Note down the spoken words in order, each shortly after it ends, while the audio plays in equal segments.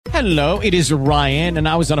Hello, it is Ryan, and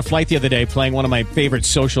I was on a flight the other day playing one of my favorite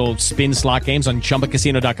social spin slot games on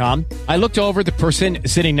ChumbaCasino.com. I looked over at the person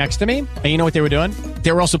sitting next to me, and you know what they were doing?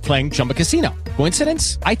 They were also playing Chumba Casino.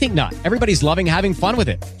 Coincidence? I think not. Everybody's loving having fun with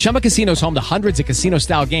it. Chumba Casino is home to hundreds of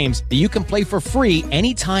casino-style games that you can play for free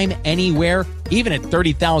anytime, anywhere, even at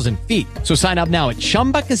 30,000 feet. So sign up now at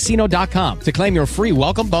ChumbaCasino.com to claim your free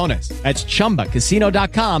welcome bonus. That's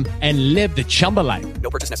ChumbaCasino.com and live the Chumba life.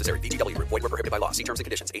 No purchase necessary. VGW. Void were prohibited by law. See terms and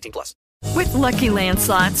conditions. 18+. With Lucky Land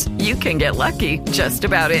Slots, you can get lucky just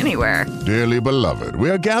about anywhere. Dearly beloved, we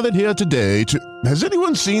are gathered here today to... Has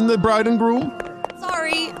anyone seen the bride and groom?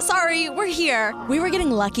 Sorry, we're here. We were getting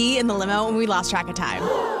lucky in the limo and we lost track of time.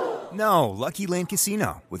 No, Lucky Land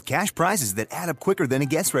Casino, with cash prizes that add up quicker than a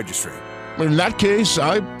guest registry. In that case,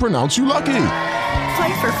 I pronounce you lucky.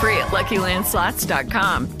 Play for free at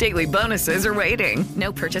LuckyLandSlots.com. Daily bonuses are waiting.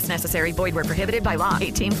 No purchase necessary. Void where prohibited by law.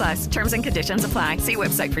 18+. Terms and conditions apply. See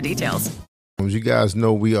website for details. As you guys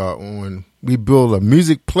know, we build a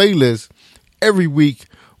music playlist every week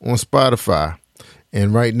on Spotify.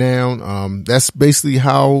 And right now, that's basically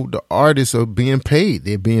how the artists are being paid.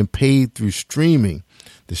 They're being paid through streaming.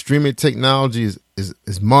 The streaming technology is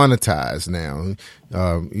monetized now.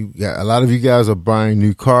 A lot of you guys are buying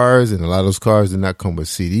new cars, and a lot of those cars do not come with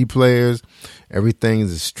CD players. Everything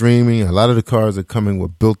is streaming. A lot of the cars are coming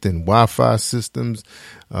with built-in Wi-Fi systems.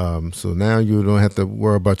 So now you don't have to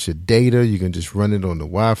worry about your data. You can just run it on the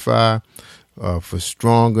Wi-Fi for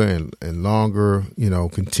stronger and longer,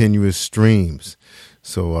 continuous streams.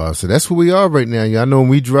 So that's where we are right now. I know when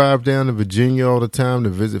we drive down to Virginia all the time to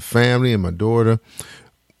visit family and my daughter,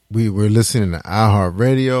 we're listening to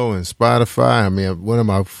iHeartRadio and Spotify. I mean, one of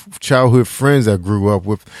my childhood friends I grew up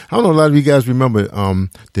with, I don't know, a lot of you guys remember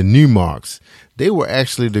the Newmarks. They were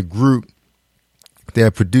actually the group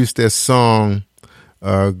that produced that song,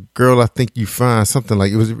 "Girl, I Think You Fine," something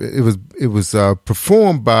like it was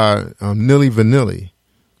performed by Milli Vanilli.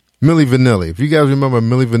 If you guys remember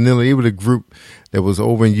Milli Vanilli, they were the group that was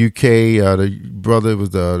over in UK. The brother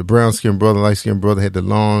was the brown skinned brother, light skinned brother had the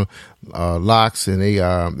long locks, and they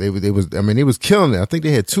was killing it. I think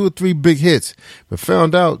they had 2 or 3 big hits, but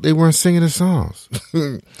found out they weren't singing the songs.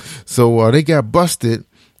 So they got busted.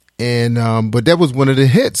 And but that was one of the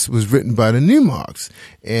hits, was written by the Newmarks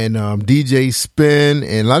and DJ Spin,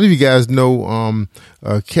 and a lot of you guys know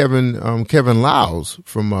Kevin Liles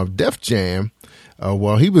from Def Jam.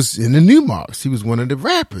 Well, he was in the Newmarks. He was one of the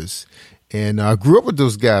rappers, and I grew up with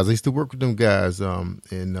those guys. I used to work with them guys, and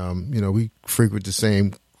we frequent the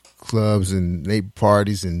same clubs and night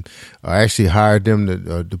parties, and I actually hired them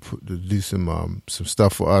to do some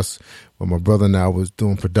stuff for us when my brother and I was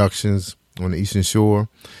doing productions on the Eastern Shore.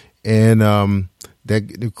 And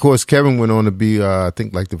that, of course, Kevin went on to be, I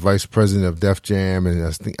think, like the vice president of Def Jam, and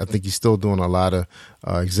I think he's still doing a lot of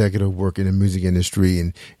executive work in the music industry.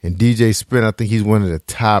 And DJ Spin, I think he's one of the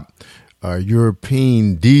top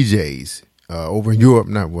European DJs over in Europe.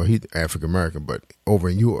 He's African American, but over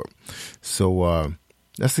in Europe. So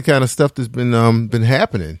that's the kind of stuff that's been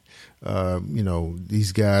happening.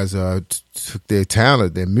 These guys took their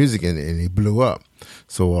talent, their music, and they blew up.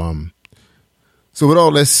 So with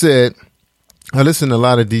all that said, I listen to a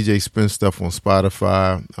lot of DJ Spin stuff on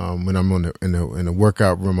Spotify. When I'm in the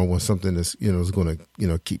workout room, I want something that's is going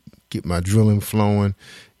to keep my drilling flowing,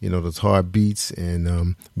 those hard beats,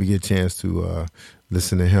 and we get a chance to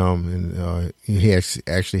listen to him. And he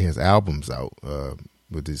actually has albums out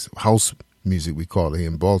with his house music, we call it, here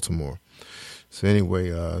in Baltimore. So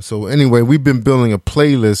anyway, we've been building a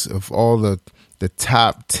playlist of all the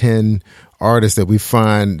top 10 artists that we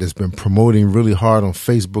find that's been promoting really hard on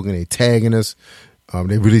Facebook, and they tagging us.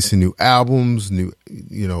 They releasing new albums, new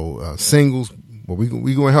singles. Well, we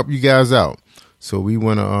going to help you guys out. So we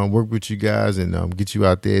want to work with you guys and get you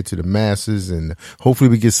out there to the masses, and hopefully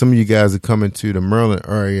we get some of you guys to come into the Maryland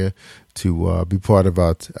area to be part of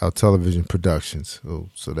our television productions.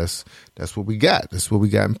 So that's what we got. That's what we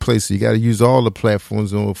got in place. So you got to use all the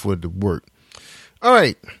platforms in order for it to work. All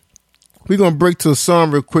right. We're going to break to a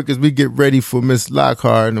song real quick as we get ready for Miss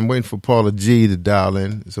Lockhart, and I'm waiting for Paula G to dial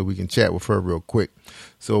in so we can chat with her real quick.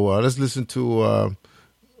 So let's listen to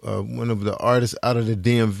one of the artists out of the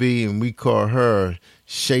DMV, and we call her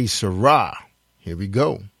Shay Sarah. Here we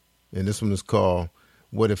go. And this one is called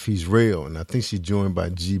What If He's Real? And I think she's joined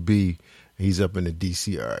by GB. He's up in the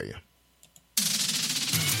D.C. area.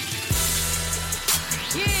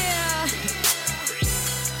 Yeah.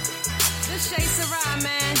 This Shay Sarah,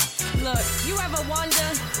 man. Look, you ever wonder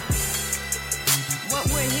what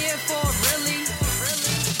we're here for, really?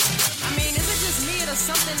 I mean, is it just me or does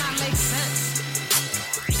something not make sense?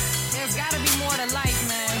 There's gotta be more to life,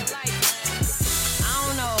 man. I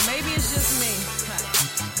don't know, maybe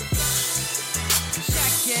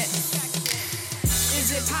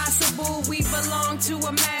belong to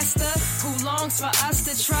a master who longs for us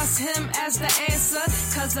to trust him as the answer.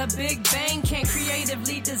 Cause a Big Bang can't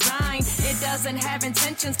creatively design. It doesn't have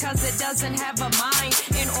intentions cause it doesn't have a mind.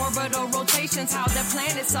 In orbital rotations, how the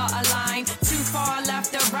planets are aligned. Too far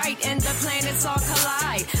left or right and the planets all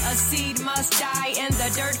collide. A seed must die in the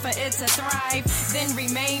dirt for it to thrive. Then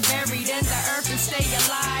remain buried in the earth and stay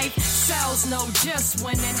alive. Cells know just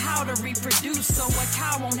when and how to reproduce. So a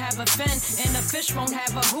cow won't have a fin and a fish won't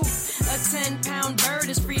have a hoop. A 10-pound bird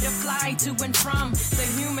is free to fly to and from. The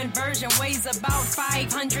human version weighs about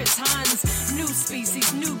 500 tons. New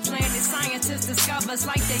species, new planet, scientists discovers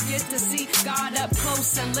like they get to see God up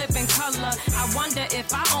close and live in color. I wonder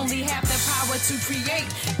if I only have the power to create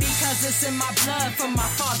because it's in my blood from my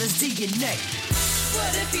father's DNA.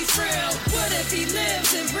 What if he's real? What if he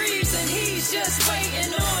lives and breathes and he's just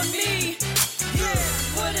waiting on me? Yeah.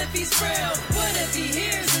 What if he's real? What if he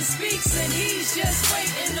hears and speaks and he's just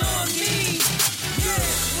waiting on me? Yeah.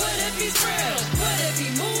 What if he's real? What if he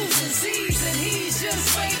moves and sees and he's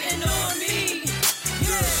just waiting on me?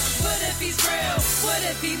 Yeah. What if he's real? What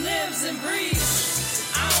if he lives and breathes?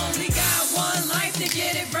 I only got one life to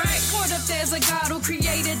get it right. What if there's a God who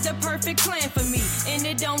created the perfect plan for me? And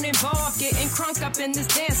it don't involve getting crunk up in this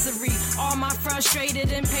dancery. All my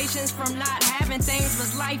frustrated impatience from not having things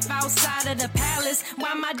was life outside of the palace.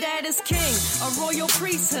 While my dad is king, a royal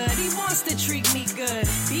priesthood. He wants to treat me good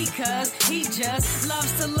because he just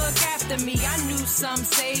loves to look after me. I knew some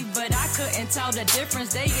saved, but I couldn't tell the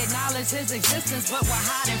difference. They acknowledged his existence, but were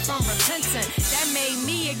hiding from repentant. That made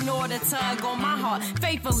me ignore the tug on my heart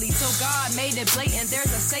faithfully, so God made it blatant.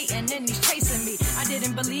 There's a Satan and he's chasing me. I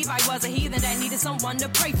didn't believe I was a heathen that needed someone to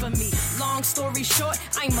pray for me. Long story short,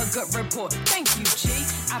 I'm a good report. Thank you, G.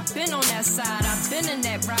 I've been on that side, I've been in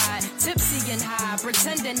that ride, tipsy and high,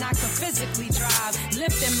 pretending I could physically drive.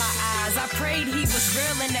 Lifting my eyes, I prayed he was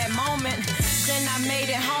real in that moment. Then I made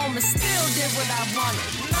it home and still did what I wanted.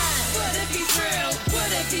 What if he's real?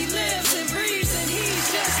 What if he lives and breathes and he's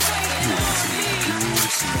just waiting on me?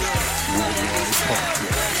 What if he's real?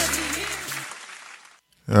 What if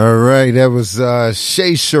he All right, that was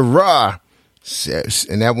Shay Shara,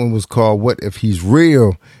 and that one was called "What If He's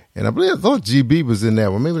Real." And I thought GB was in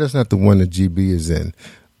that one. Maybe that's not the one that GB is in,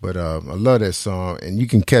 but I love that song. And you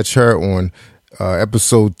can catch her on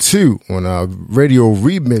episode 2 on Radio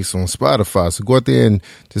Remix on Spotify. So go out there and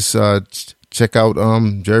just check out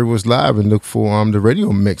Jerry Was Live and look for the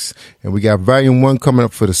Radio Mix. And we got Volume 1 coming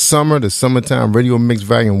up for the summer, the summertime Radio Mix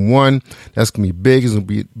Volume 1. That's going to be big. It's going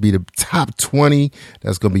to be the top 20.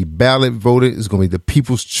 That's going to be ballot voted. It's going to be the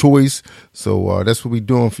people's choice. So that's what we're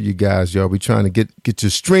doing for you guys, y'all. We're trying to get your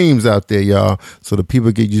streams out there, y'all, so the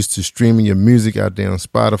people get used to streaming your music out there on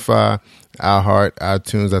Spotify, iHeart,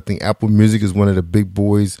 iTunes. I think Apple Music is one of the big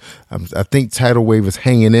boys. I think Tidal Wave is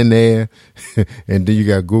hanging in there. And then you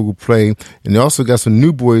got Google Play. And you also got some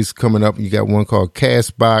new boys coming up. You got one called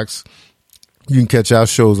Castbox. You can catch our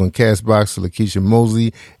shows on Castbox, Lakeisha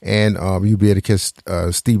Mosley, and you'll be able to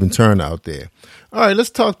catch Stephen Turner out there. All right, let's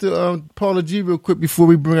talk to Paula G real quick before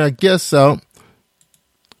we bring our guests out.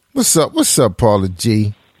 What's up, Paula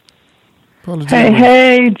G? Paula G,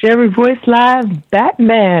 Hey, Jerry Voice Live,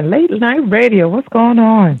 Batman, late night radio. What's going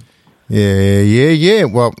on? Yeah.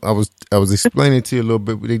 Well, I was explaining to you a little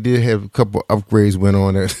bit. They did have a couple upgrades went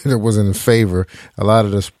on that wasn't in favor. A lot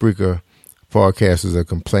of the Spreaker podcasters are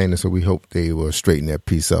complaining, so we hope they will straighten that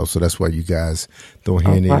piece out. So that's why you guys don't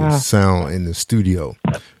hear any sound in the studio.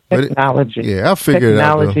 Technology. I'll figure it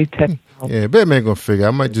out. Technology. Yeah, Batman gonna figure.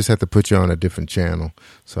 I might just have to put you on a different channel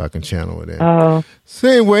so I can channel it in. Oh. So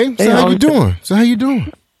anyway, how you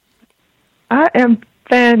doing? I am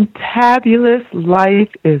fantabulous.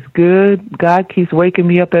 Life is good. God keeps waking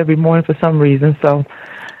me up every morning for some reason, so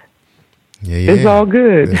it's all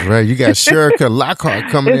good. That's right. You got Sherika Lockhart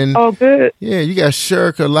coming in. It's all good. Yeah, you got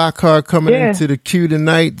Sherika Lockhart coming into the queue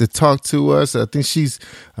tonight to talk to us. I think she's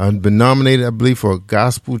been nominated, I believe, for a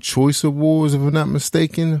Gospel Choice Awards, if I'm not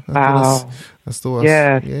mistaken. Wow. That's the one.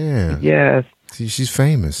 Yes. Yeah. Yes. See, she's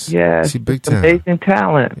famous. Yes. She's big time. Amazing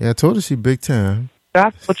talent. Yeah, I told her she's big time.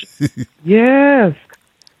 Yes.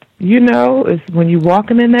 You know, it's when you're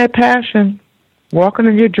walking in that passion, walking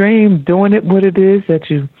in your dream, doing it what it is that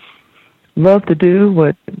you love to do,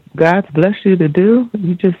 what God's blessed you to do,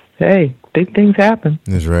 you just, big things happen.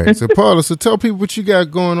 That's right. So, Paula, tell people what you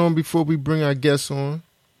got going on before we bring our guests on.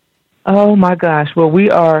 Oh, my gosh. Well, we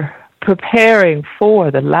are preparing for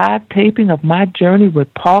the live taping of My Journey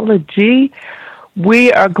with Paula G,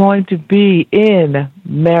 We are going to be in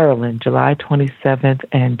Maryland, July 27th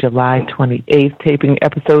and July 28th, taping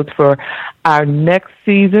episodes for our next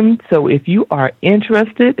season. So if you are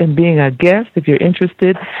interested in being a guest, if you're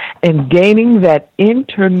interested in gaining that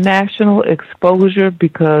international exposure,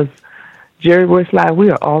 because Jerry Royce Live, we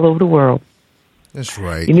are all over the world. That's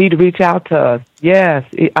right. You need to reach out to us. Yes,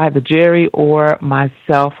 either Jerry or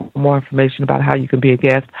myself for more information about how you can be a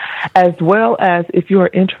guest, as well as if you are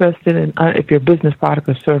interested in, if your business, product,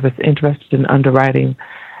 or service interested in underwriting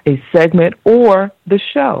a segment or the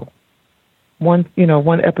show. One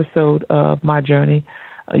episode of My Journey.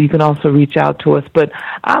 You can also reach out to us. But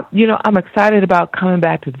I'm excited about coming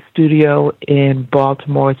back to the studio in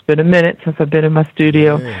Baltimore. It's been a minute since I've been in my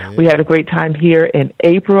studio. Yeah. We had a great time here in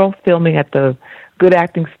April filming at the Good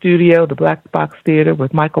Acting Studio, the Black Box Theater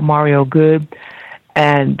with Michael Mario Good.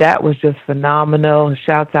 And that was just phenomenal.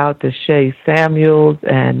 Shouts out to Shay Samuels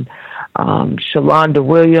and Shalonda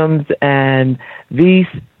Williams and V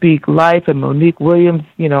Speak Life and Monique Williams,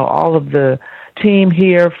 all of the team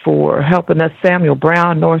here for helping us, Samuel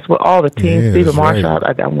Brown, Northwood, all the team, Stephen Marshall.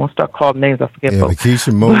 Right. I won't start calling names, I forget folks.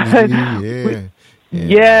 Lakeisha Mosley,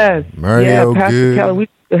 Yes. Mario Pastor Good. Kelly,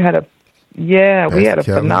 we had a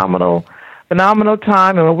phenomenal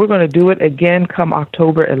time, and we're going to do it again come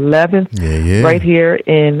October 11th, right here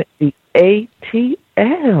in the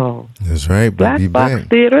ATL. That's right, Black Box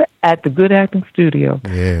Theater at the Good Acting Studio.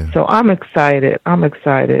 Yeah. So I'm excited.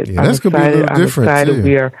 Yeah, that's going to be a little different,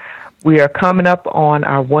 too. We are coming up on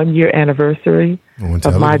our 1-year anniversary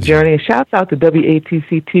of My Journey. And shouts out to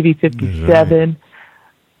WATC TV 57.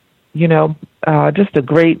 Right. Just a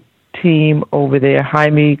great team over there.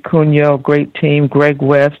 Jaime Cunha, great team. Greg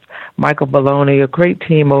West, Michael Baloney, a great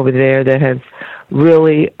team over there that has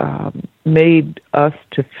really made us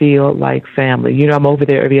to feel like family. I'm over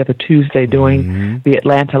there every other Tuesday doing the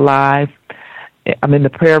Atlanta Live. I'm in the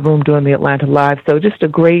prayer room doing the Atlanta Live. So just a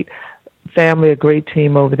great family, a great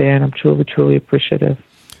team over there, and I'm truly, truly appreciative.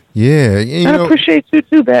 Yeah. I appreciate you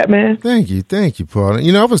too, Batman. Thank you, Paula.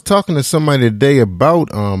 I was talking to somebody today about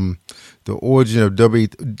the origin of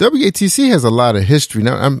WATC has a lot of history.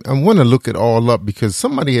 Now, I want to look it all up because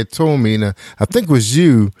somebody had told me, and I think it was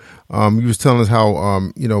you, you was telling us how,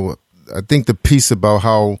 I think the piece about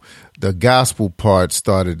how the gospel part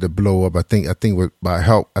started to blow up, I think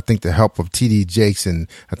the help of T.D. Jakes, and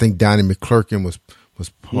I think Donnie McClurkin was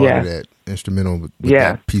part of that, instrumental with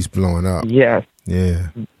that piece blowing up. Yes. Yeah.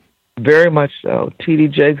 Very much so. T.D.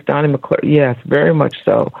 Jakes, Donnie McClurkin, yes, very much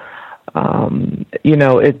so.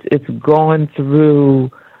 It's gone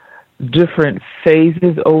through different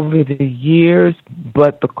phases over the years,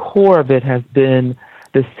 but the core of it has been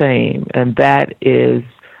the same, and that is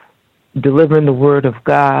delivering the word of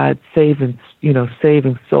God, saving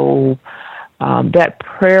souls. That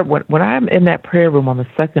prayer, when I'm in that prayer room on the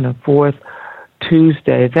second and fourth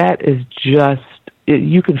Tuesday, that is just,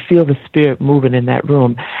 you can feel the Spirit moving in that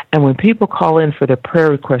room. And when people call in for their prayer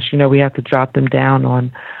requests, we have to drop them down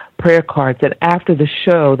on prayer cards. And after the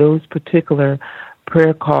show, those particular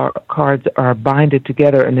prayer cards are binded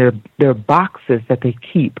together, and they're boxes that they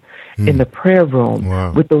keep in the prayer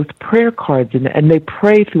room with those prayer cards, and they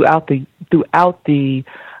pray throughout the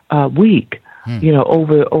week.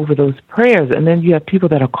 Over those prayers. And then you have people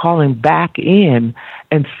that are calling back in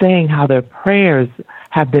and saying how their prayers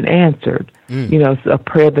have been answered. It's a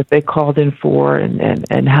prayer that they called in for,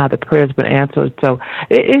 and how the prayer's been answered. So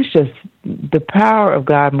it's just the power of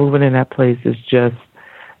God moving in that place is just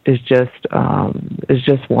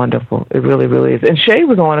wonderful. It really, really is. And Shay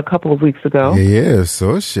was on a couple of weeks ago. Yeah,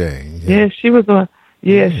 so is Shay. Yeah, she was on.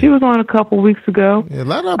 Yeah, she was on a couple of weeks ago. Yeah, a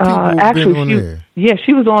lot of people have been on there. Yeah,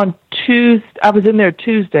 she was on Tuesday. I was in there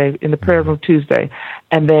Tuesday, in the prayer room Tuesday,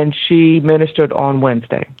 and then she ministered on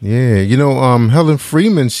Wednesday. Yeah, Helen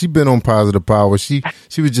Freeman, she been on Positive Power. She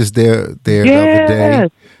was just there the other day.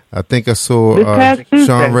 I think I saw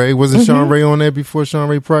Sean Ray. Wasn't Sean Ray on there before Sean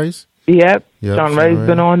Ray Price? Yep. Sean Ray's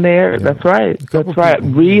been on there. Yep. That's right. That's right.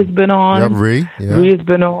 Ree's been on. Yep, Ree. Yep. Ree's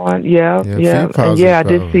been on. Yeah. And I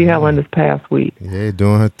did see Helen this past week. Yeah,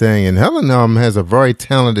 doing her thing. And Helen has a very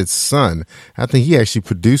talented son. I think he actually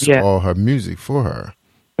produced all her music for her.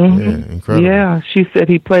 Mm-hmm. Yeah, incredible. Yeah, she said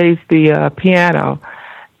he plays the piano.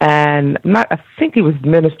 And I think he was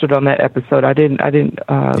ministered on that episode. I didn't catch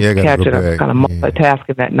it. I was kind of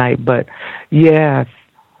multitasking that night. But yes.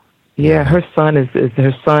 Yeah, her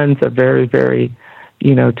sons are very, very,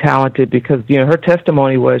 talented, because, her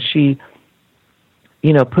testimony was she,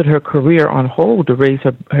 put her career on hold to raise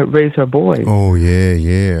her boys. Oh,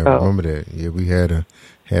 yeah. I remember that. Yeah, we had her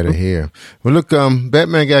here. Well, look,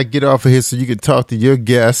 Batman got to get off of here so you can talk to your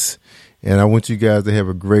guests. And I want you guys to have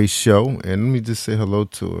a great show. And let me just say hello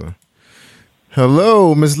to her.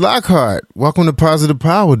 Hello, Ms. Lockhart. Welcome to Positive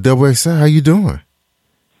Power, Double XL. How you doing?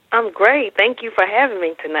 I'm great. Thank you for having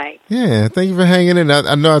me tonight. Yeah, thank you for hanging in.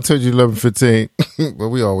 I know I told you 11:15, but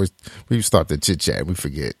we start the chit chat. We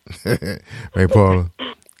forget, right, Paula?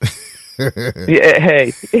 Yeah,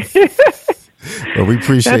 hey. Well, we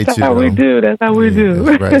appreciate That's you. How we do. That's how we do.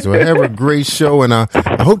 That's right. So have a great show, and I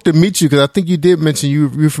hope to meet you because I think you did mention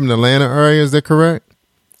you're from the Atlanta area. Is that correct?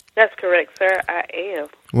 That's correct, sir. I am.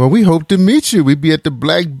 Well, we hope to meet you. We'll be at the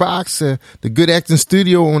Black Box, the Good Acting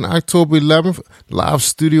Studio on October 11th. Live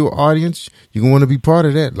studio audience. You're going to want to be part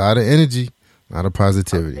of that. A lot of energy, a lot of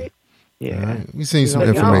positivity. Okay. Yeah. All right. We seen some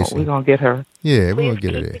information. We're going to get her. Yeah, we're going to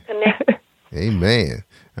get her there. Amen.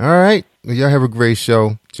 All right. Well, y'all have a great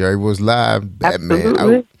show. Jerry was live. Batman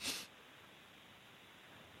out.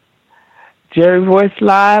 Jerry Voice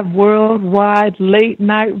Live, worldwide, late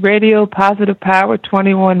night radio, Positive Power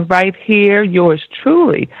 21 right here. Yours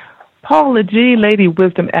truly, Paula G, Lady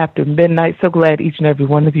Wisdom After Midnight. So glad each and every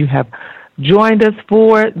one of you have joined us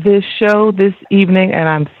for this show this evening, and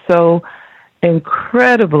I'm so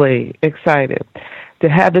incredibly excited to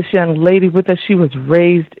have this young lady with us. She was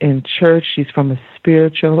raised in church. She's from a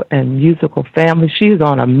spiritual and musical family. She is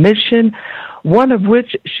on a mission, one of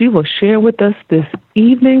which she will share with us this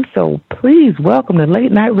evening. So please welcome to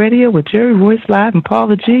Late Night Radio with Jerry Voice Live and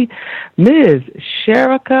Paula G, Ms.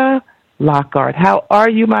 Sherika Lockhart. How are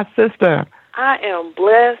you, my sister? I am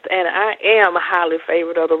blessed, and I am highly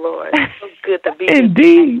favored of the Lord. So good to be here.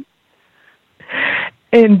 Indeed.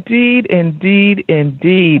 Indeed, indeed,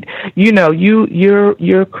 indeed. You know,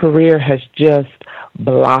 your career has just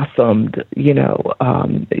blossomed, in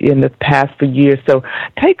the past few years. So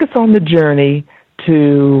take us on the journey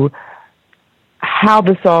to how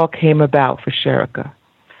this all came about for Sherika.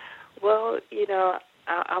 Well,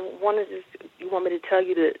 I wanted to. You want me to tell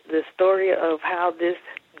you the story of how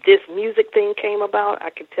this music thing came about? I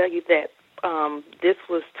can tell you that this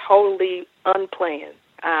was totally unplanned.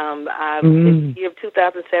 In the year of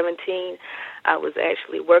 2017, I was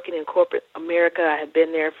actually working in corporate America. I had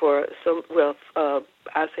been there for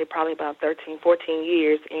I'd say probably about 13, 14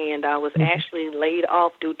 years, and I was actually laid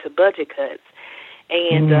off due to budget cuts.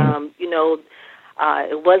 And,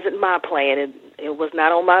 it wasn't my plan. It was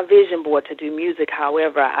not on my vision board to do music.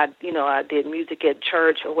 However, I did music at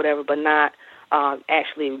church or whatever, but not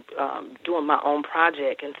actually doing my own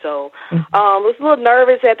project. And so I was a little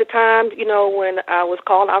nervous at the time, when I was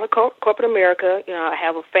called out of corporate America. I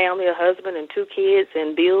have a family, a husband, and 2 kids,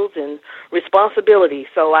 and bills and responsibilities.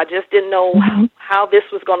 So I just didn't know how this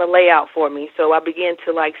was going to lay out for me. So I began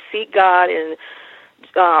to, seek God, and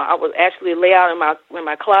I was actually lay out in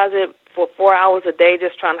my closet for 4 hours a day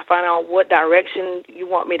just trying to find out what direction you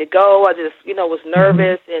want me to go. I just, was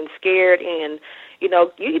nervous and scared, and you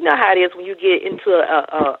know how it is when you get into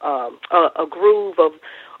a groove of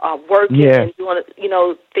working and doing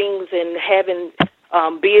things and having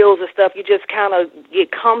bills and stuff. You just kind of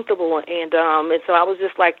get comfortable, and so I was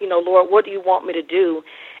just like, Lord, what do you want me to do?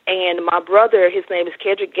 And my brother, his name is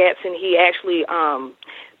Kedrick Gatson, he actually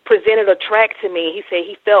presented a track to me. He said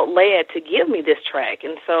he felt led to give me this track,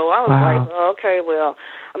 and so I was like, okay, well,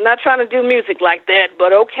 I'm not trying to do music like that,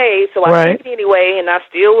 but okay. So I did it anyway, and I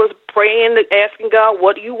still was praying, asking God,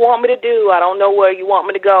 what do you want me to do? I don't know where you want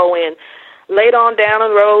me to go. And later on down the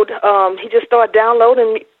road, he just started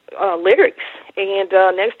downloading lyrics, and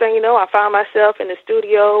next thing you know, I found myself in the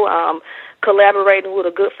studio collaborating with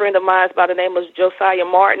a good friend of mine by the name of Josiah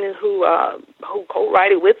Martin, who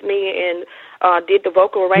co-wrote with me and did the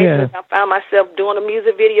vocal arrangements. I found myself doing a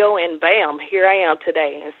music video, and bam, here I am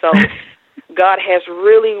today. And so God has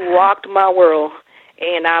really rocked my world,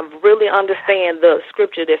 and I really understand the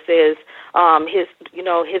scripture that says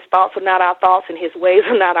his thoughts are not our thoughts, and his ways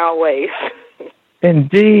are not our ways.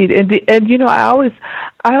 Indeed, and I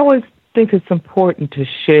always think it's important to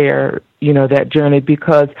share that journey,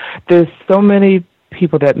 because there's so many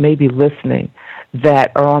people that may be listening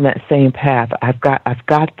that are on that same path. I've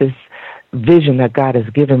got this vision that God has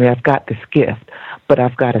given me. I've got this gift, but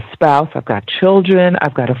I've got a spouse, I've got children,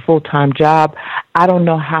 I've got a full-time job. I don't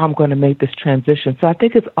know how I'm going to make this transition. So I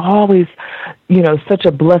think it's always, such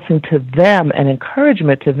a blessing to them and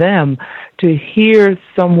encouragement to them to hear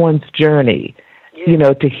someone's journey,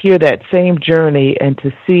 to hear that same journey and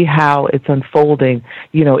to see how it's unfolding,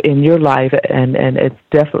 in your life. And it's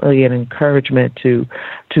definitely an encouragement to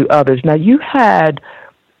others. Now, you had,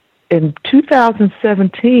 in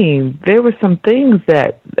 2017, there were some things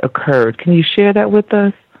that occurred. Can you share that with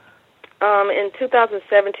us? In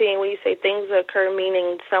 2017, when you say things occur,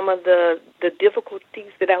 meaning some of the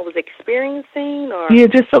difficulties that I was experiencing, or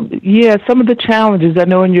some of the challenges. I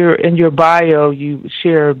know in your bio you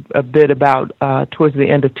share a bit about towards the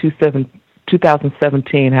end of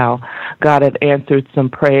 2017 how God had answered some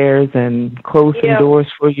prayers and closed some doors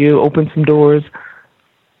for you, opened some doors.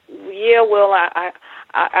 Yeah, well,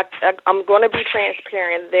 I'm going to be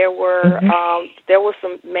transparent. There were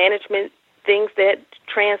some management things that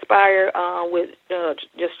transpire with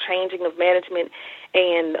just changing of management,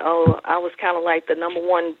 and I was kind of like the number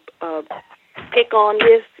one pick on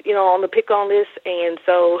list, on the pick on list, and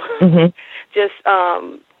so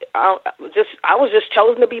I was just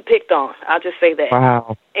chosen to be picked on. I'll just say that.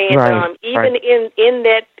 Wow. And even in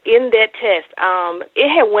that test, it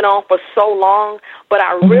had went on for so long, but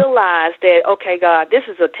I realized that, okay, God, this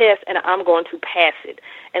is a test, and I'm going to pass it.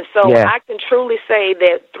 And so I can truly say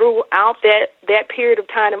that throughout that period of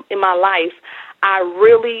time in my life, I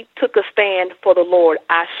really took a stand for the Lord.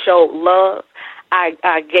 I showed love.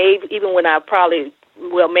 I gave, even when I probably,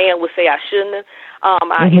 man would say I shouldn't have.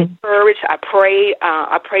 I encouraged, I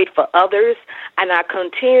prayed for others, and I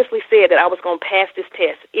continuously said that I was going to pass this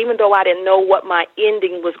test, even though I didn't know what my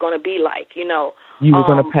ending was going to be like, You were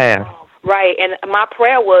going to pass. Right, and my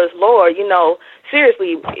prayer was, Lord,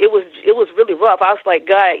 seriously, it was really rough. I was like,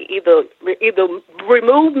 God, either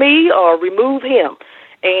remove me or remove him.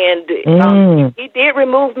 And he did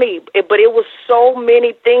remove me, but it was so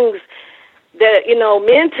many things that,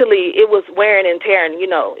 mentally it was wearing and tearing.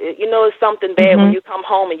 It's something bad when you come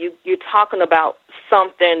home and you're talking about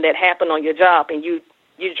something that happened on your job, and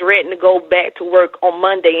you're dreading to go back to work on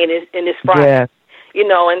Monday and it's Friday. Yeah.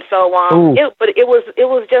 And so it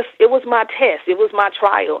was my test. It was my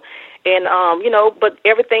trial. And but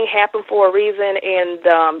everything happened for a reason, and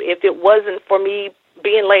if it wasn't for me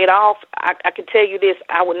being laid off, I can tell you this,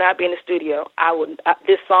 I would not be in the studio.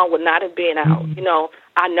 This song would not have been out.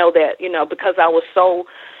 I know that, because I was so,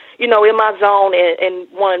 in my zone and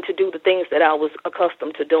wanting to do the things that I was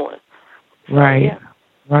accustomed to doing. So, right. Yeah.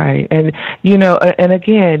 Right. And, and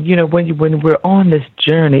again, when we're on this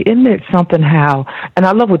journey, isn't it something how, and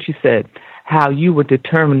I love what you said, how you were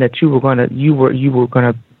determined that you were going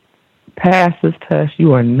to pass this test.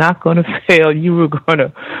 You are not going to fail. You were going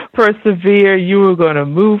to persevere. You were going to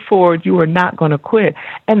move forward. You were not going to quit.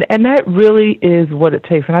 And that really is what it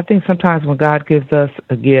takes. And I think sometimes when God gives us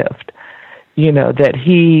a gift, that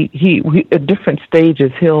he at different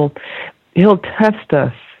stages, he'll test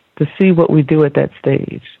us to see what we do at that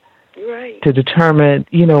stage. Right. To determine,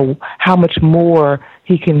 how much more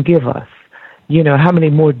he can give us. How many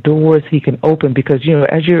more doors he can open, because,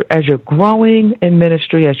 as you're growing in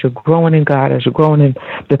ministry, as you're growing in God, as you're growing in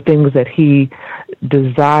the things that he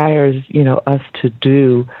desires, us to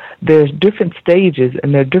do, there's different stages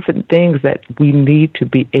and there are different things that we need to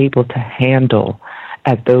be able to handle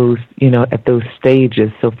at those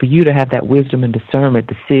stages. So for you to have that wisdom and discernment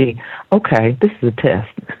to see, okay, this is a test.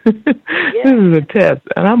 This is a test,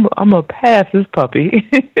 and I'm going to pass this puppy.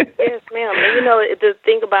 Yes, ma'am. And, the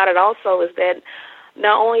thing about it also is that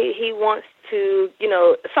not only he wants to,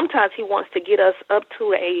 sometimes he wants to get us up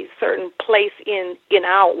to a certain place in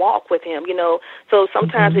our walk with him, So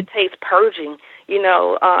sometimes it takes purging,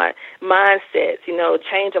 mindsets,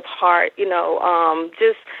 change of heart,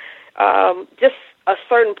 just a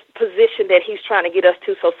certain position that he's trying to get us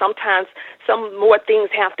to. So sometimes some more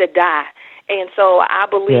things have to die. And so I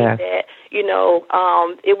believe that,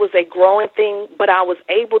 it was a growing thing, but I was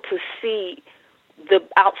able to see the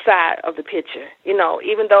outside of the picture,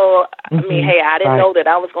 even though, I didn't know that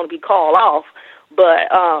I was going to be called off, but,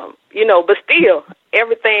 but still,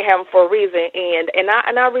 everything happened for a reason, and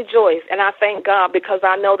I rejoice, and I thank God, because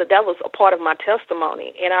I know that was a part of my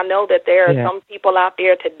testimony, and I know that there are some people out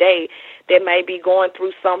there today that may be going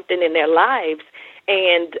through something in their lives,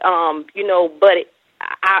 and, but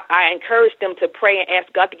I encourage them to pray and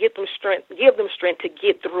ask God to give them strength to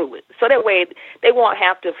get through it, so that way they won't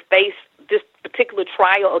have to face this particular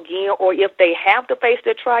trial again, or if they have to face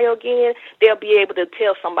their trial again, they'll be able to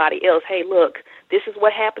tell somebody else, hey, look, this is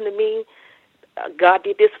what happened to me. God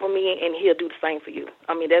did this for me, and he'll do the same for you.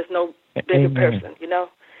 I mean, there's no bigger person,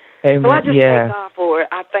 Amen. So I just thank God for it.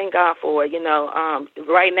 I thank God for it.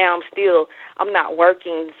 Right now I'm not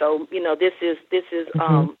working, so this is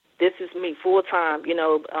me full time.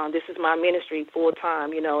 This is my ministry full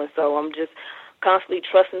time. And so I'm just constantly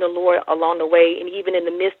trusting the Lord along the way, and even in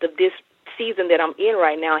the midst of this season that I'm in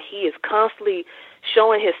right now, he is constantly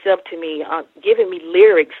showing himself to me, giving me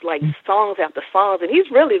lyrics like songs after songs, and he's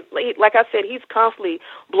really, like I said, he's constantly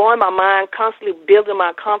blowing my mind, constantly building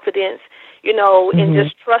my confidence, and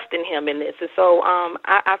just trusting him in this. And so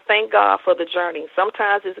I thank God for the journey.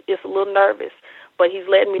 Sometimes it's a little nervous, but he's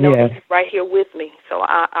letting me know that he's right here with me. So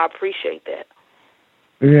I appreciate that.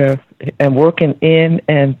 Yes, and working in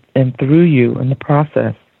and through you in the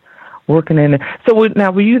process. Working in it. So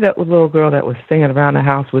now, were you that little girl that was singing around the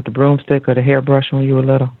house with the broomstick or the hairbrush when you were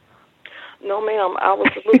little? No, ma'am. I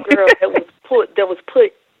was a little girl that was put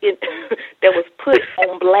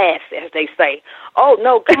on blast, as they say. Oh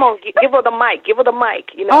no, come on, give her the mic. Give her the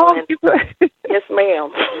mic. Yes,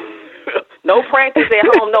 ma'am. No practice at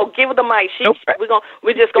home. No, give her the mic.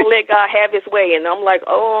 We're just gonna let God have His way. And I'm like,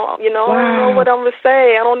 I don't know what I'm gonna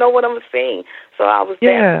say. I don't know what I'm gonna sing. So I was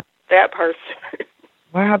that person.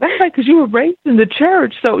 Wow, that's like because you were raised in the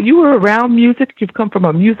church, so you were around music. You've come from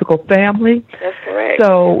a musical family. That's correct.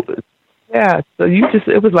 So, so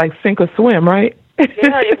it was like sink or swim, right?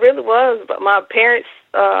 Yeah, it really was. But my parents,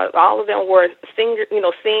 all of them were sing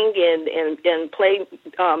and play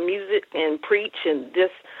music and preach and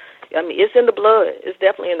just. I mean, it's in the blood. It's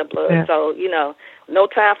definitely in the blood. Yeah. So, no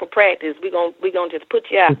time for practice. We're gonna just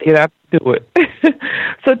put you out there. Get out to do it.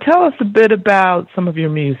 So tell us a bit about some of your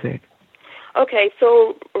music. Okay,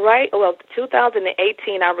 so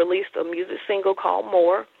 2018, I released a music single called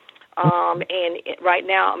More, and right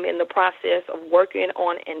now I'm in the process of working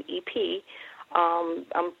on an EP.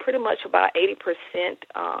 I'm pretty much about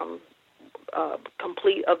 80%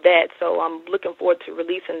 complete of that, so I'm looking forward to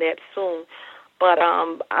releasing that soon. But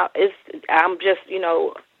I'm just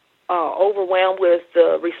overwhelmed with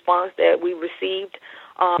the response that we received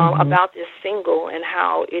about this single and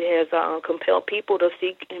how it has compelled people to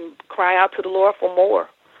seek and cry out to the Lord for more.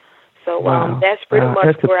 So that's pretty much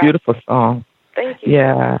that's a beautiful song. Thank you.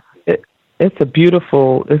 Yeah, it's a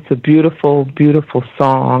beautiful, beautiful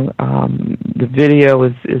song. The video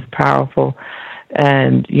is powerful,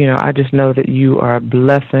 and I just know that you are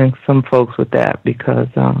blessing some folks with that because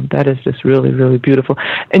that is just really, really beautiful.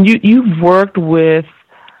 And you've worked with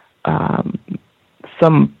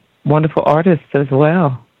some wonderful artists as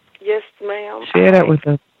well. Yes, ma'am. Share that with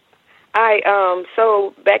us.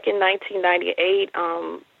 So back in 1998,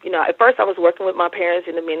 at first I was working with my parents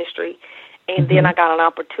in the ministry, and then I got an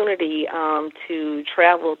opportunity to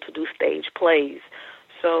travel to do stage plays.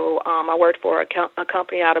 So I worked for a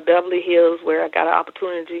company out of Beverly Hills where I got an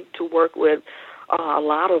opportunity to work with a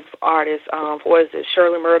lot of artists. For instance,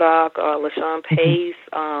 Shirley Murdoch, LaShawn Pace,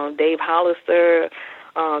 Dave Hollister,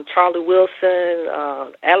 Charlie Wilson,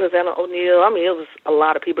 Alexander O'Neill. I mean, it was a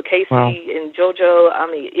lot of people. Casey and JoJo. I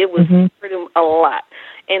mean, it was pretty a lot.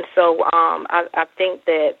 And so I think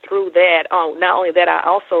that through that, not only that, I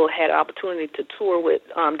also had an opportunity to tour with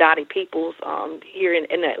Dottie Peoples here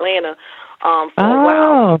in Atlanta for a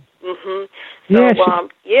while. So it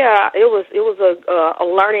was a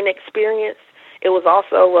learning experience. It was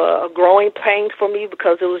also a growing pain for me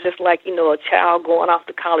because it was just like a child going off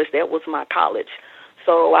to college. That was my college.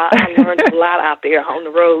 So I learned a lot out there on the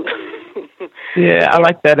road. Yeah, I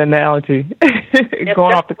like that analogy.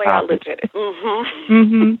 Going off to college.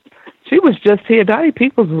 She was just here. Dottie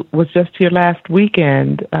Peoples was just here last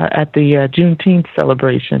weekend at the Juneteenth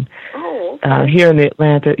celebration. Oh, okay. Here in the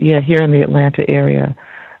Atlanta area.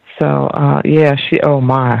 So she. Oh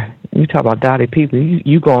my, you talk about Dottie Peoples.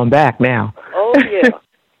 You going back now? Oh yeah.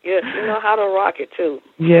 Yes, you know how to rock it too.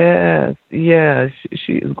 Yes,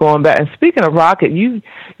 she is going back. And speaking of rocket,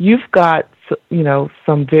 you've got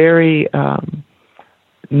some very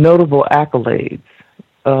notable accolades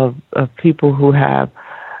of people who have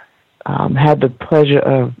had the pleasure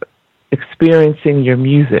of experiencing your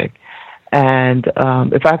music. And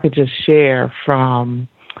if I could just share from,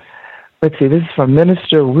 this is from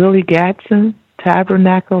Minister Willie Gatson,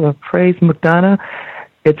 Tabernacle of Praise, McDonough.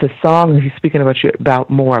 It's a song, he's speaking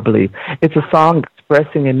about more, I believe. It's a song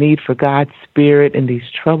expressing a need for God's Spirit in these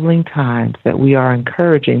troubling times that we are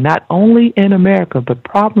encouraging, not only in America, but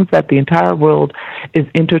problems that the entire world is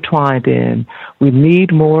intertwined in. We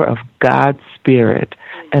need more of God's Spirit.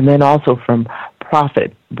 And then also from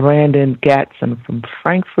Prophet Brandon Gatson from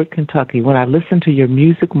Frankfort, Kentucky. When I listen to your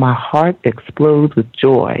music, my heart explodes with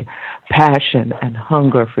joy, passion, and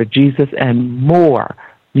hunger for Jesus and more.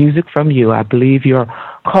 Music from you. I believe you're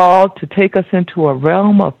called to take us into a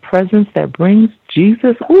realm of presence that brings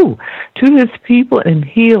Jesus to his people in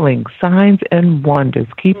healing, signs, and wonders.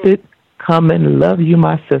 Keep it coming. Love you,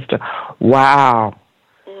 my sister. Wow.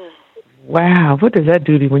 Wow. What does that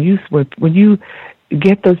do to you when you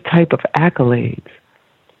get those type of accolades?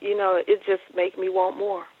 It just makes me want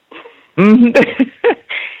more.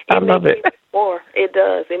 I love it. More. It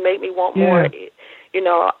does. It makes me want more.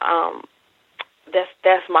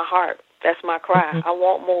 That's my heart. That's my cry. I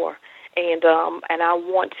want more. And I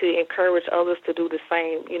want to encourage others to do the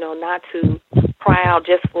same, not to cry out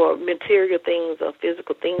just for material things or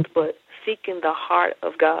physical things, but seeking the heart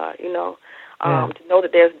of God, to know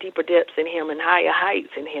that there's deeper depths in him and higher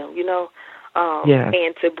heights in him,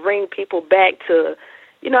 and to bring people back to,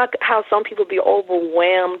 how some people be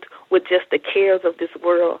overwhelmed with just the cares of this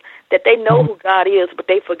world, that they know who God is, but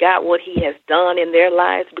they forgot what he has done in their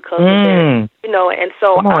lives because of that, and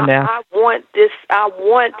so I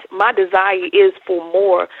want my desire is for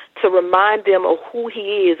more to remind them of who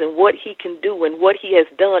he is and what he can do and what he has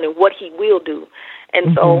done and what he will do.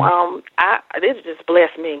 And so this just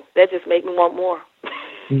blessed me. That just made me want more.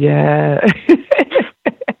 Yeah.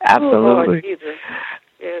 Absolutely. Oh, Lord Jesus.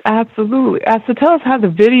 Yes. Absolutely. So tell us how the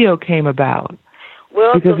video came about.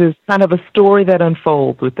 Well, because there's kind of a story that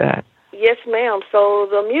unfolds with that. Yes, ma'am. So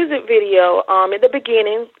the music video, in the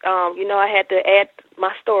beginning, I had to add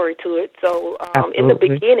my story to it. So in the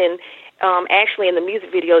beginning, actually in the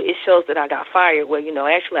music video, it shows that I got fired. Well,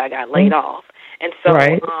 actually I got laid off. And so,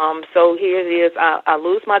 so here it is. I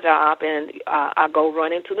lose my job, and I go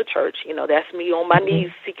run into the church. That's me on my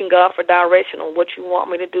knees seeking God for direction on what you want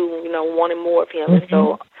me to do, wanting more of him. And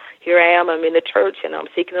so here I am. I'm in the church, and I'm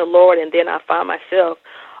seeking the Lord, and then I find myself,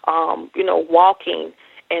 walking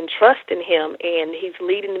and trusting him, and he's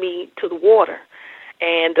leading me to the water.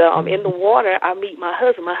 And in the water, I meet my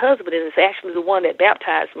husband. My husband is actually the one that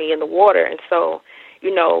baptized me in the water. And so,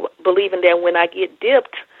 believing that when I get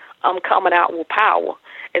dipped, I'm coming out with power.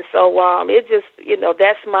 And so it just,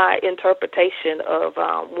 that's my interpretation of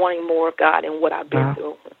wanting more of God and what I've been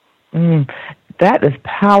through. That is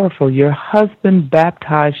powerful. Your husband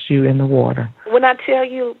baptized you in the water. When I tell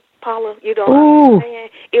you, Paula, you don't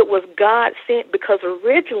understand, it was God sent, because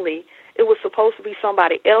originally it was supposed to be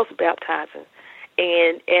somebody else baptizing.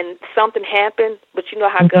 And something happened, but you know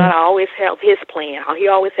how God always has his plan. He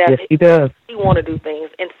always has he does. He want to do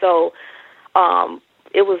things. And so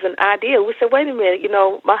it was an idea. We said, wait a minute,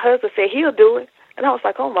 my husband said he'll do it. And I was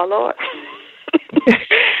like, oh, my Lord.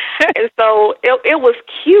 And so it was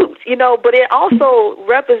cute, but it also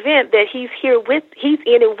represents that he's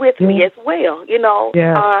in it with me as well,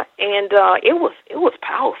 Yeah. And it was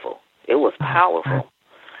powerful. It was powerful.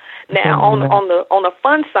 Now, on the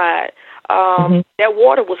fun side, that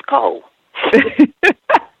water was cold.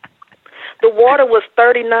 The water was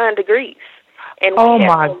 39 degrees. And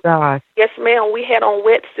my gosh. Yes, ma'am. We had on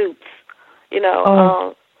wetsuits,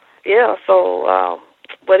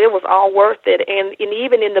 but it was all worth it. And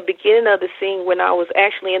even in the beginning of the scene, when I was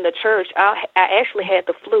actually in the church, I actually had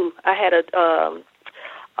the flu. I had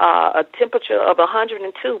a temperature of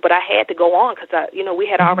 102, but I had to go on because we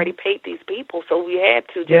had already paid these people, so we had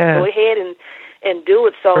to just go ahead and do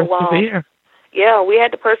it. So persevere. We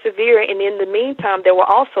had to persevere. And in the meantime, there were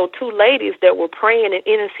also two ladies that were praying and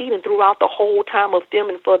interceding throughout the whole time of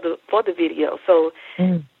filming for the video. So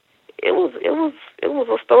it was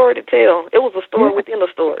a story to tell. It was a story within a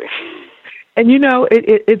story. And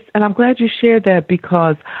it's and I'm glad you shared that,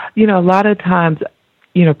 because a lot of times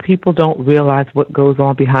people don't realize what goes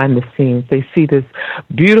on behind the scenes. They see this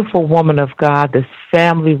beautiful woman of God, this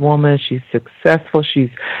family woman. She's successful. She's,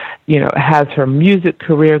 has her music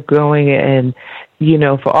career going. And,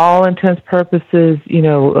 for all intents purposes,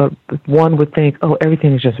 one would think, oh,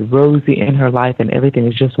 everything is just rosy in her life and everything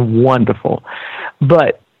is just wonderful.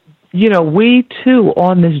 But, we too,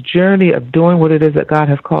 on this journey of doing what it is that God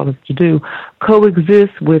has called us to do,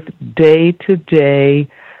 coexist with day-to-day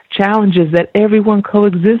challenges that everyone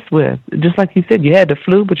coexists with. Just like you said, you had the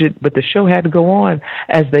flu, but the show had to go on,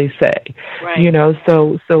 as they say. Right.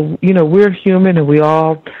 So we're human, and we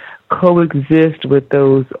all coexist with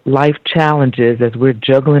those life challenges as we're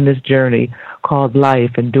juggling this journey called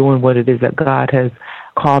life and doing what it is that God has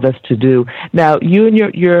called us to do. Now, you and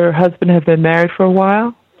your husband have been married for a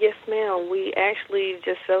while? Yes, ma'am. We actually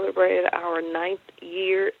just celebrated our 9th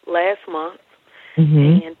year last month.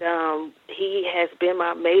 And he has been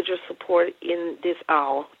my major support in this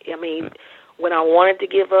hour. I mean, when I wanted to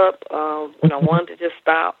give up, when I wanted to just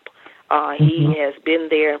stop, he has been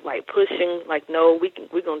there, like pushing, like, no,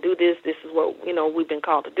 we're gonna do this. This is what we've been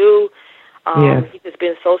called to do. He's just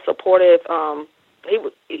been so supportive.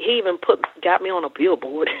 He even got me on a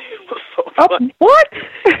billboard. It was so funny. What?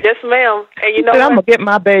 Yes, ma'am. And I'm gonna get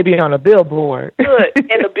my baby on a billboard. Good.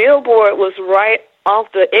 And the billboard was right off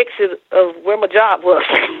the exit of where my job was.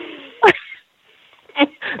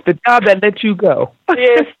 The job that let you go.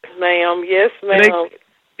 Yes, ma'am. Yes, ma'am.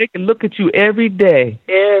 They can look at you every day.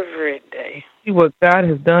 Every day. See what God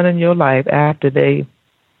has done in your life after they.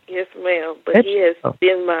 Yes, ma'am. But he's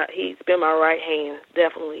been my right hand,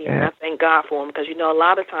 definitely. Yeah. And I thank God for him, because a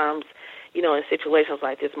lot of times, in situations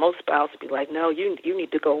like this, most spouses be like, no, you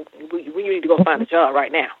need to go, you need to go find a job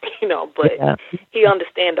right now, but he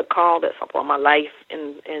understands the call that's upon my life,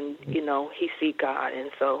 and he see God, and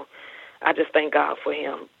so I just thank God for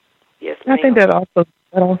him. Yes, ma'am. I think that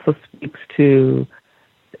also speaks to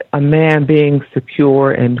a man being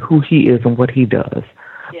secure in who he is and what he does.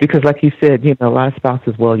 Because like you said, a lot of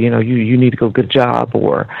spouses, well, you need to go get a job,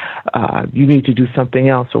 or you need to do something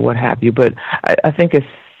else, or what have you. But I think it's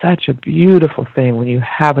such a beautiful thing when you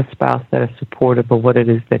have a spouse that is supportive of what it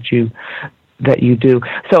is that you do.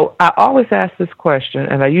 So I always ask this question,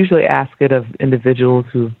 and I usually ask it of individuals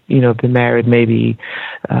who've, been married maybe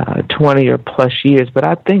 20 or plus years. But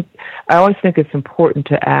I always think it's important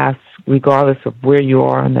to ask, regardless of where you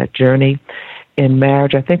are on that journey in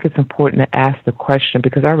marriage, I think it's important to ask the question,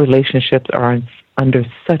 because our relationships are under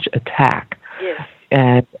such attack. Yes.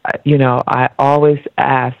 And, I always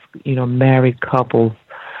ask, married couples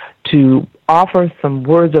to offer some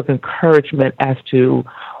words of encouragement as to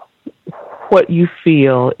what you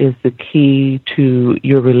feel is the key to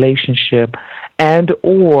your relationship, and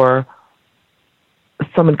or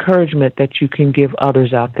some encouragement that you can give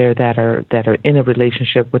others out there that are in a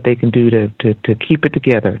relationship, what they can do to keep it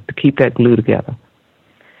together, to keep that glue together.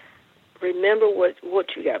 Remember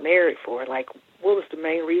what you got married for. Like, what was the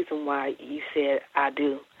main reason why you said I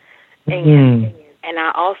do? And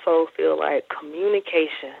I also feel like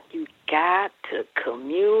communication. You got to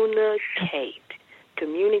communicate.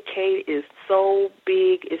 Communicate is so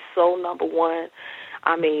big. It's so number one.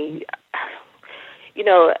 I mean, I'm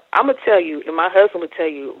going to tell you, and my husband would tell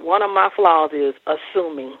you, one of my flaws is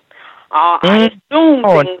assuming. I assume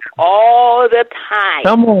things all the time.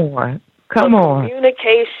 Come on.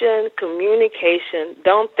 Communication.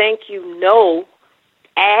 Don't think you know.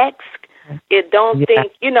 Ask. Don't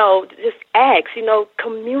think, just ask,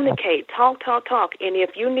 communicate. Talk. And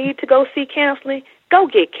if you need to go see counseling, go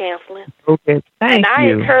get counseling. Okay, thank you. And I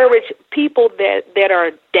encourage people that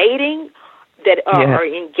are dating, that are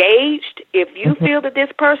engaged, if you feel that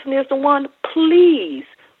this person is the one, please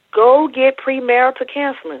go get premarital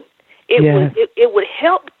counseling. It would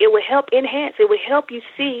help. It would help enhance. It would help you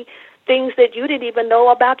see things that you didn't even know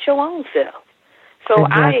about your own self. So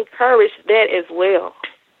I encourage that as well.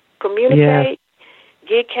 Communicate,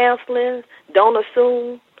 get counseling, don't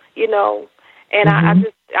assume, and I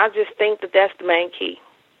just think that that's the main key.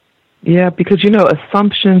 Yeah, because,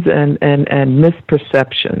 assumptions and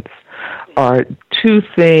misperceptions are two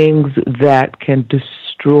things that can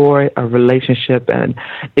destroy a relationship, and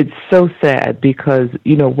it's so sad because,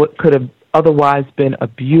 what could have otherwise been a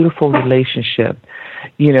beautiful relationship,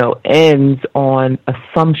 ends on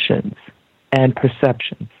assumptions and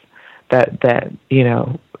perceptions that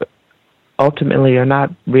ultimately are not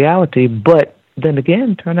reality, but then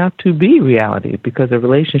again turn out to be reality because the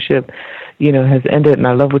relationship, has ended. And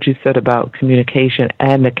I love what you said about communication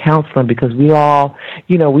and the counseling, because we all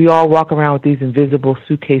walk around with these invisible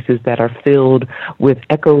suitcases that are filled with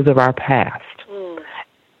echoes of our past.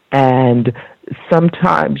 And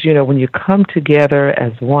sometimes, when you come together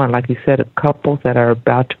as one, like you said, couples that are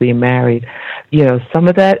about to be married, some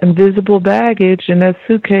of that invisible baggage in that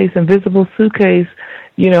invisible suitcase,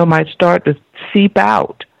 might start to seep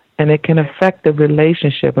out, and it can affect the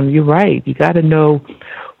relationship. And you're right, you got to know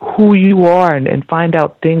who you are and find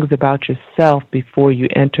out things about yourself before you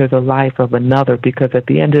enter the life of another, because at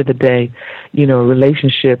the end of the day, a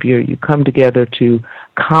relationship, you come together to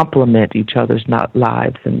complement each other's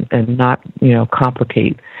lives and not,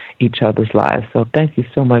 complicate each other's lives. So thank you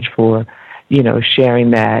so much for,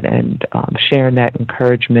 sharing that and sharing that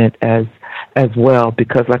encouragement as well,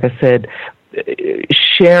 because like I said,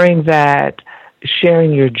 sharing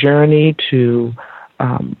your journey to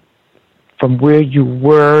from where you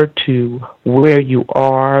were to where you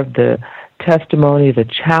are, the testimony, the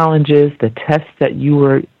challenges, the tests that you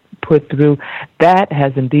were put through, that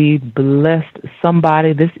has indeed blessed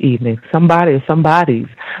somebody this evening, somebody or somebody's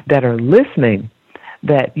that are listening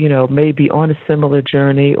that, may be on a similar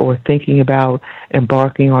journey or thinking about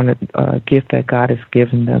embarking on a gift that God has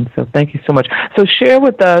given them. So thank you so much. So share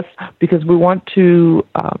with us, because we want to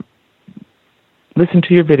listen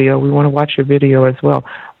to your video. We want to watch your video as well.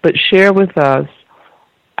 But share with us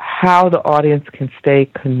how the audience can stay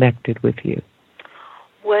connected with you.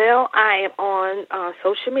 Well, I am on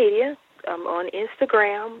social media. I'm on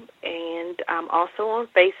Instagram, and I'm also on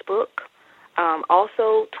Facebook,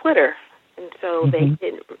 also Twitter. And so they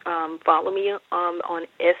can follow me on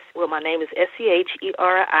my name is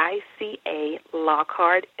SCHERICA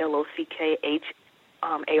Lockhart, LOCKHART,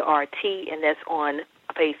 and that's on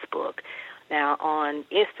Facebook. Now, on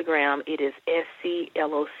Instagram, it is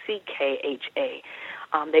SCLOCKHA.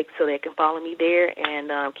 so they can follow me there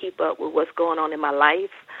and keep up with what's going on in my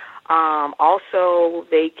life. Also,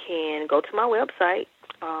 they can go to my website,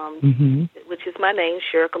 which is my name,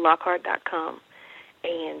 SherikaLockhart.com,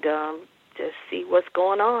 and just see what's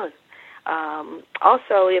going on.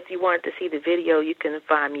 Also, if you wanted to see the video, you can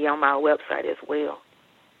find me on my website as well.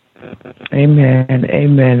 Amen,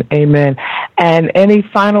 amen, amen. And any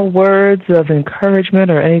final words of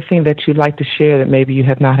encouragement or anything that you'd like to share that maybe you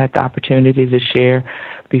have not had the opportunity to share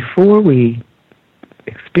before we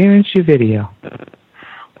experience your video?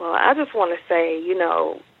 Well, I just want to say,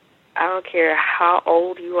 I don't care how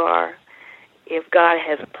old you are, if God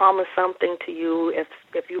has promised something to you,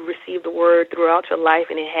 if you receive the word throughout your life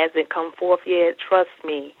and it hasn't come forth yet, trust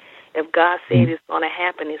me. If God said it's going to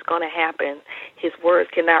happen, it's going to happen. His words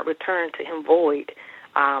cannot return to him void.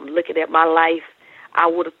 Looking at my life, I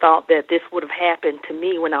would have thought that this would have happened to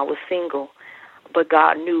me when I was single, but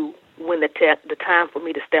God knew when the time for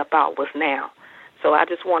me to step out was now. So I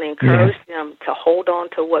just want to encourage them to hold on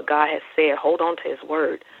to what God has said, hold on to his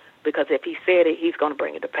word, because if he said it, he's going to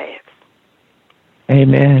bring it to pass.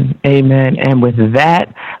 Amen, amen. And with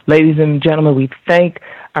that, ladies and gentlemen, we thank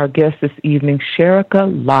our guest this evening, Sherika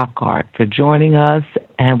Lockhart, for joining us.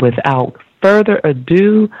 And without further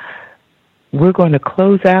ado, we're going to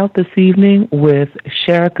close out this evening with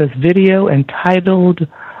Sherika's video entitled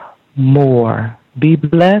More. Be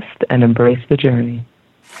blessed and embrace the journey.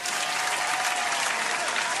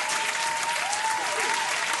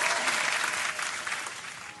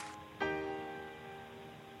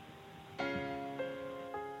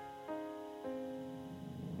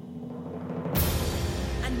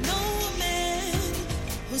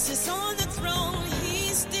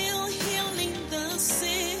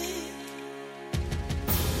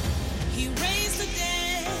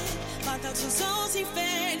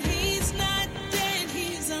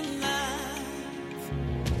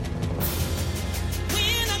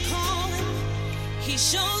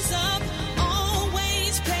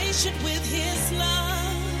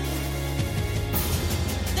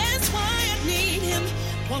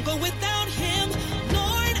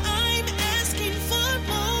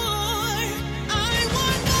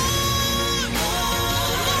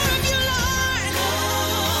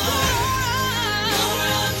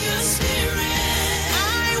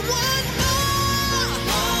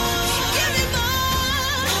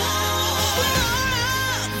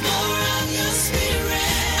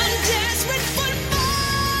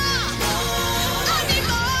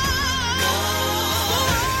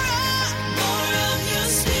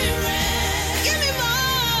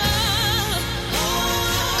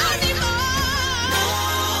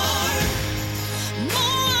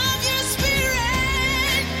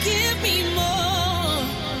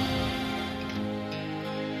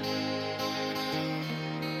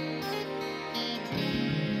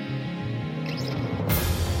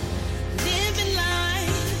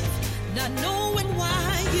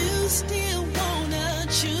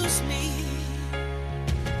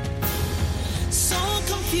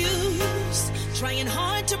 Trying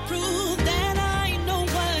hard to prove that I know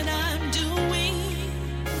what I'm doing.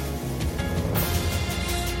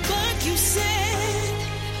 But you said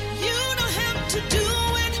you don't have to do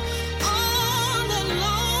it all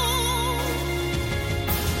alone.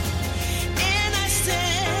 And I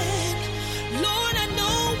said, Lord, I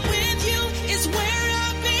know with you is where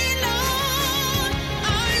I belong.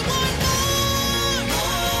 I want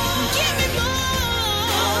more. Give me more.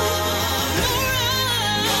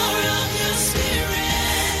 More of your spirit.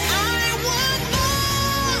 I want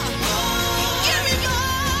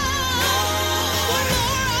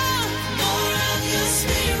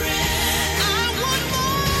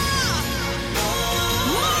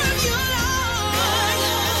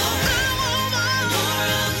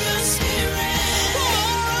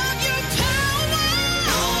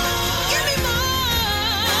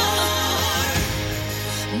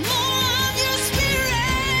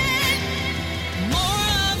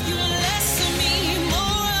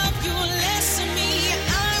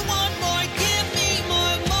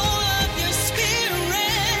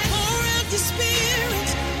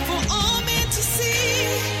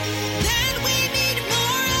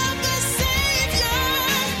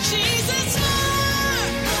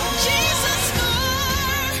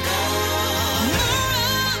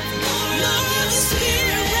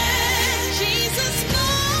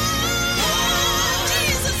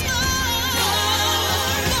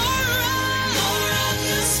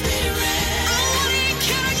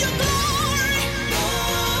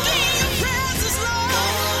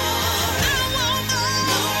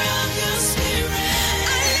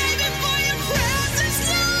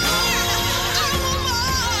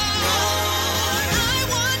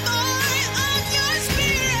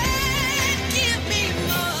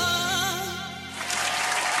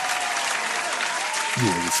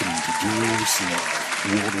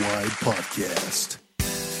Worldwide Podcast.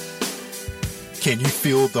 Can you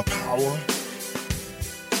feel the power?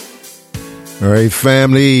 All right,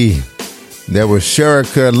 family. That was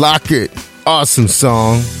Sherika Lockett. Awesome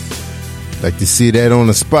song. Like to see that on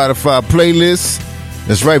the Spotify playlist.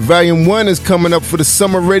 That's right. Volume 1 is coming up for the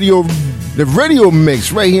summer radio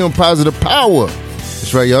mix right here on Positive Power.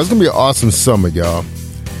 That's right, y'all. It's going to be an awesome summer, y'all.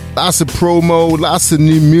 Lots of promo, lots of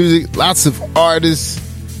new music, lots of artists,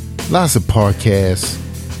 lots of podcasts.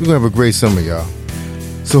 We're going to have a great summer, y'all.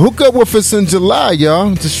 So hook up with us in July, y'all.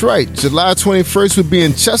 That's right. July 21st, we'll be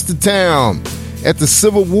in Chestertown at the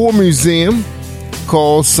Civil War Museum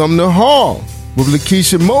called Sumner Hall with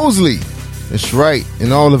Lakeisha Mosley. That's right.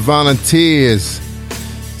 And all the volunteers.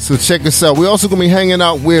 So check us out. We're also going to be hanging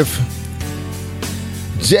out with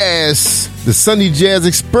Jazz, the Sunday Jazz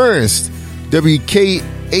Experience, WKHS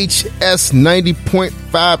 90.5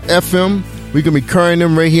 FM. We're going to be carrying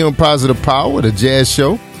them right here on Positive Power, the Jazz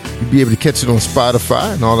Show. You'll be able to catch it on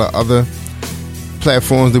Spotify and all the other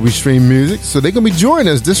platforms that we stream music. So they're going to be joining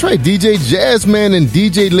us. That's right. DJ Jazzman and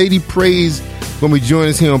DJ Lady Praise going to be joining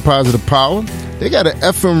us here on Positive Power. They got an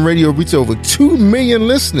FM radio reach over 2 million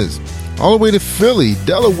listeners all the way to Philly,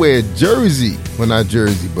 Delaware, Jersey. Well, not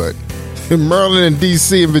Jersey, but Maryland and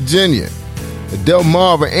D.C. and Virginia, the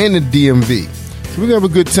Delmarva and the DMV. So we're going to have a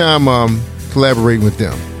good time collaborating with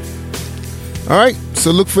them. All right,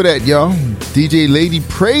 so look for that, y'all. DJ Lady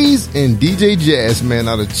Praise and DJ Jazzman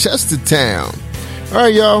out of Chestertown. All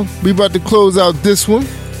right, y'all, we about to close out this one,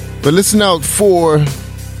 but listen out for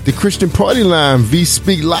the Christian Party Line, V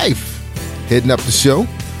Speak Life, heading up the show.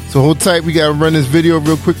 So hold tight. We got to run this video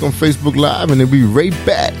real quick on Facebook Live, and then we'll be right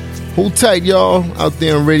back. Hold tight, y'all, out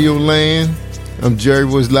there in Radio Land. I'm Jerry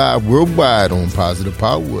Woods live worldwide on Positive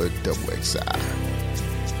Power WXI.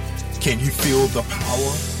 Can you feel the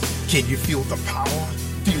power? Can you feel the power?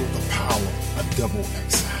 Feel the power of Double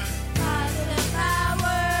XI.